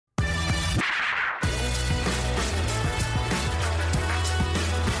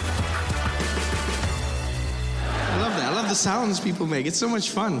the sounds people make. It's so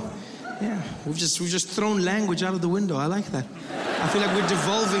much fun. Yeah, we've just thrown language out of the window. I like that. I feel like we're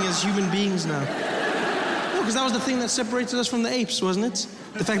devolving as human beings now. No, because that was the thing that separated us from the apes, wasn't it?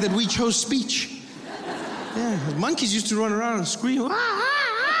 The fact that we chose speech. Yeah, monkeys used to run around and scream, ah, ah,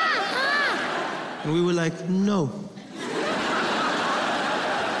 ah, ah. And we were like, no.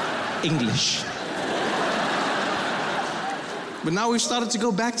 English. But now we've started to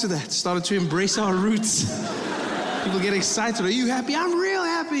go back to that, started to embrace our roots. People get excited. Are you happy? I'm real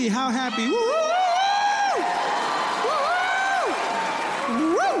happy. How happy? Woo-hoo!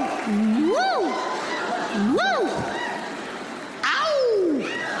 Woo-hoo! Woo! Woo! Ow!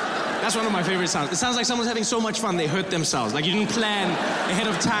 That's one of my favorite sounds. It sounds like someone's having so much fun they hurt themselves. Like you didn't plan ahead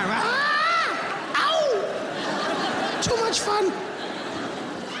of time. Ah! Ow! Too much fun.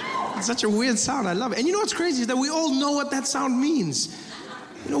 It's such a weird sound. I love it. And you know what's crazy is that we all know what that sound means.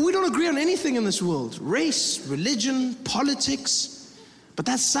 You know, we don't agree on anything in this world. Race, religion, politics. But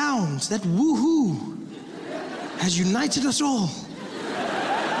that sound, that woohoo, has united us all.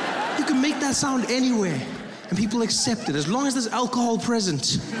 You can make that sound anywhere, and people accept it. As long as there's alcohol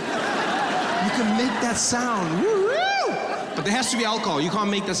present, you can make that sound. Woo-hoo! But there has to be alcohol. You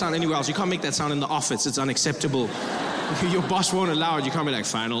can't make that sound anywhere else. You can't make that sound in the office. It's unacceptable. Your boss won't allow it. You can't be like,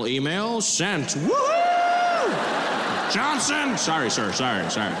 final email sent. Woohoo! Johnson! Sorry, sir, sorry.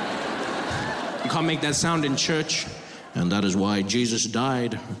 You can't make that sound in church. And that is why Jesus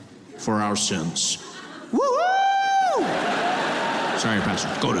died for our sins. Woohoo! Sorry, Pastor.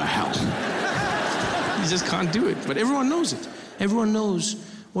 Go to hell. You just can't do it. But everyone knows it. Everyone knows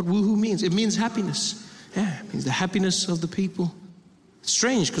what woohoo means. It means happiness. Yeah, it means the happiness of the people. It's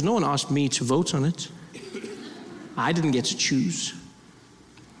strange, because no one asked me to vote on it. I didn't get to choose.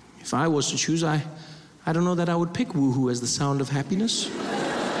 If I was to choose, I don't know that I would pick woohoo as the sound of happiness.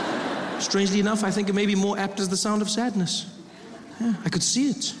 Strangely enough, I think it may be more apt as the sound of sadness. Yeah, I could see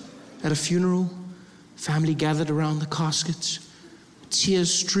it at a funeral, family gathered around the casket,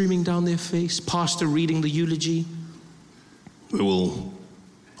 tears streaming down their face, pastor reading the eulogy. We will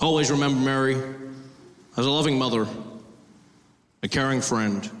always remember Mary as a loving mother, a caring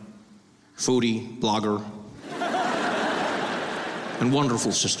friend, foodie, blogger, and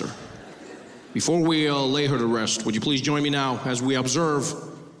wonderful sister. Before we lay her to rest, would you please join me now as we observe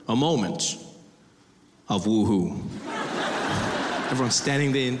a moment of woohoo. Everyone's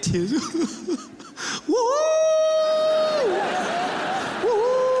standing there in tears. Woohoo!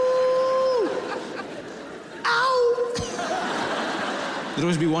 Woohoo! Ow! There'd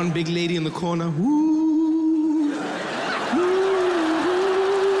always be one big lady in the corner. Woo!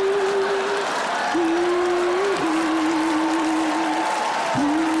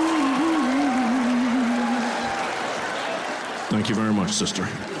 Thank you very much, sister.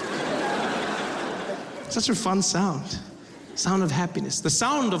 Such a fun sound. Sound of happiness. The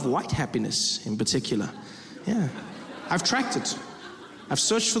sound of white happiness in particular. Yeah. I've tracked it. I've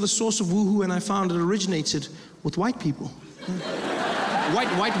searched for the source of woohoo and I found it originated with white people. Yeah.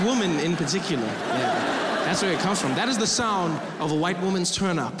 White women in particular. Yeah. That's where it comes from. That is the sound of a white woman's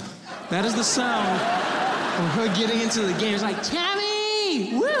turn up. That is the sound of her getting into the game. It's like,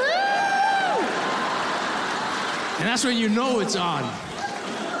 Tammy! Woohoo! And that's when you know it's on.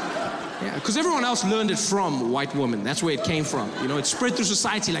 Yeah, because everyone else learned it from white women. That's where it came from. You know, it spread through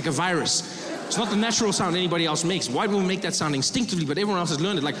society like a virus. It's not the natural sound anybody else makes. White women make that sound instinctively, but everyone else has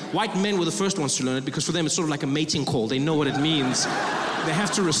learned it. Like, white men were the first ones to learn it because for them it's sort of like a mating call. They know what it means. They have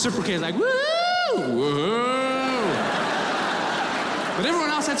to reciprocate, like, woo! Woo! But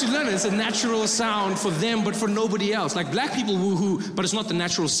everyone else had to learn it. It's a natural sound for them, but for nobody else. Like black people woohoo, but it's not the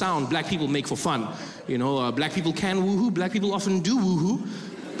natural sound black people make for fun. You know, black people can woohoo, black people often do woohoo,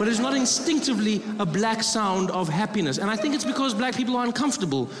 but it's not instinctively a black sound of happiness. And I think it's because black people are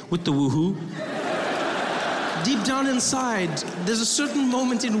uncomfortable with the woohoo. Deep down inside, there's a certain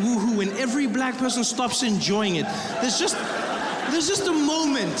moment in woohoo when every black person stops enjoying it. There's just a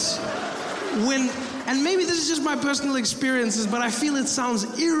moment when, and maybe this is just my personal experiences, but I feel it sounds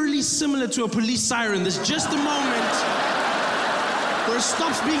eerily similar to a police siren. There's just a moment where it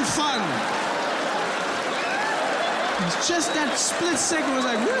stops being fun. It's just that split second where it's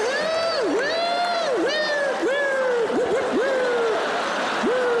like, woohoo, woo, woo, woo, woo,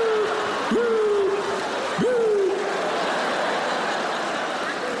 woo, woo,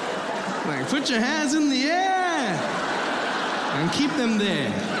 woo. Like, put your hands in the air and keep them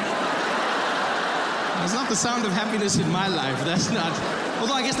there. That's not the sound of happiness in my life. That's not.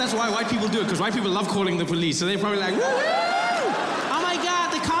 Although I guess that's why white people do it, because white people love calling the police. So they're probably like, woo-hoo! Oh my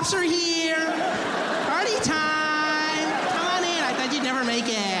God, the cops are here. Party time. Come on in. I thought you'd never make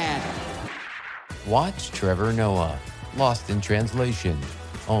it. Watch Trevor Noah, Lost in Translation,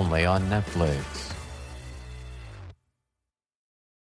 only on Netflix.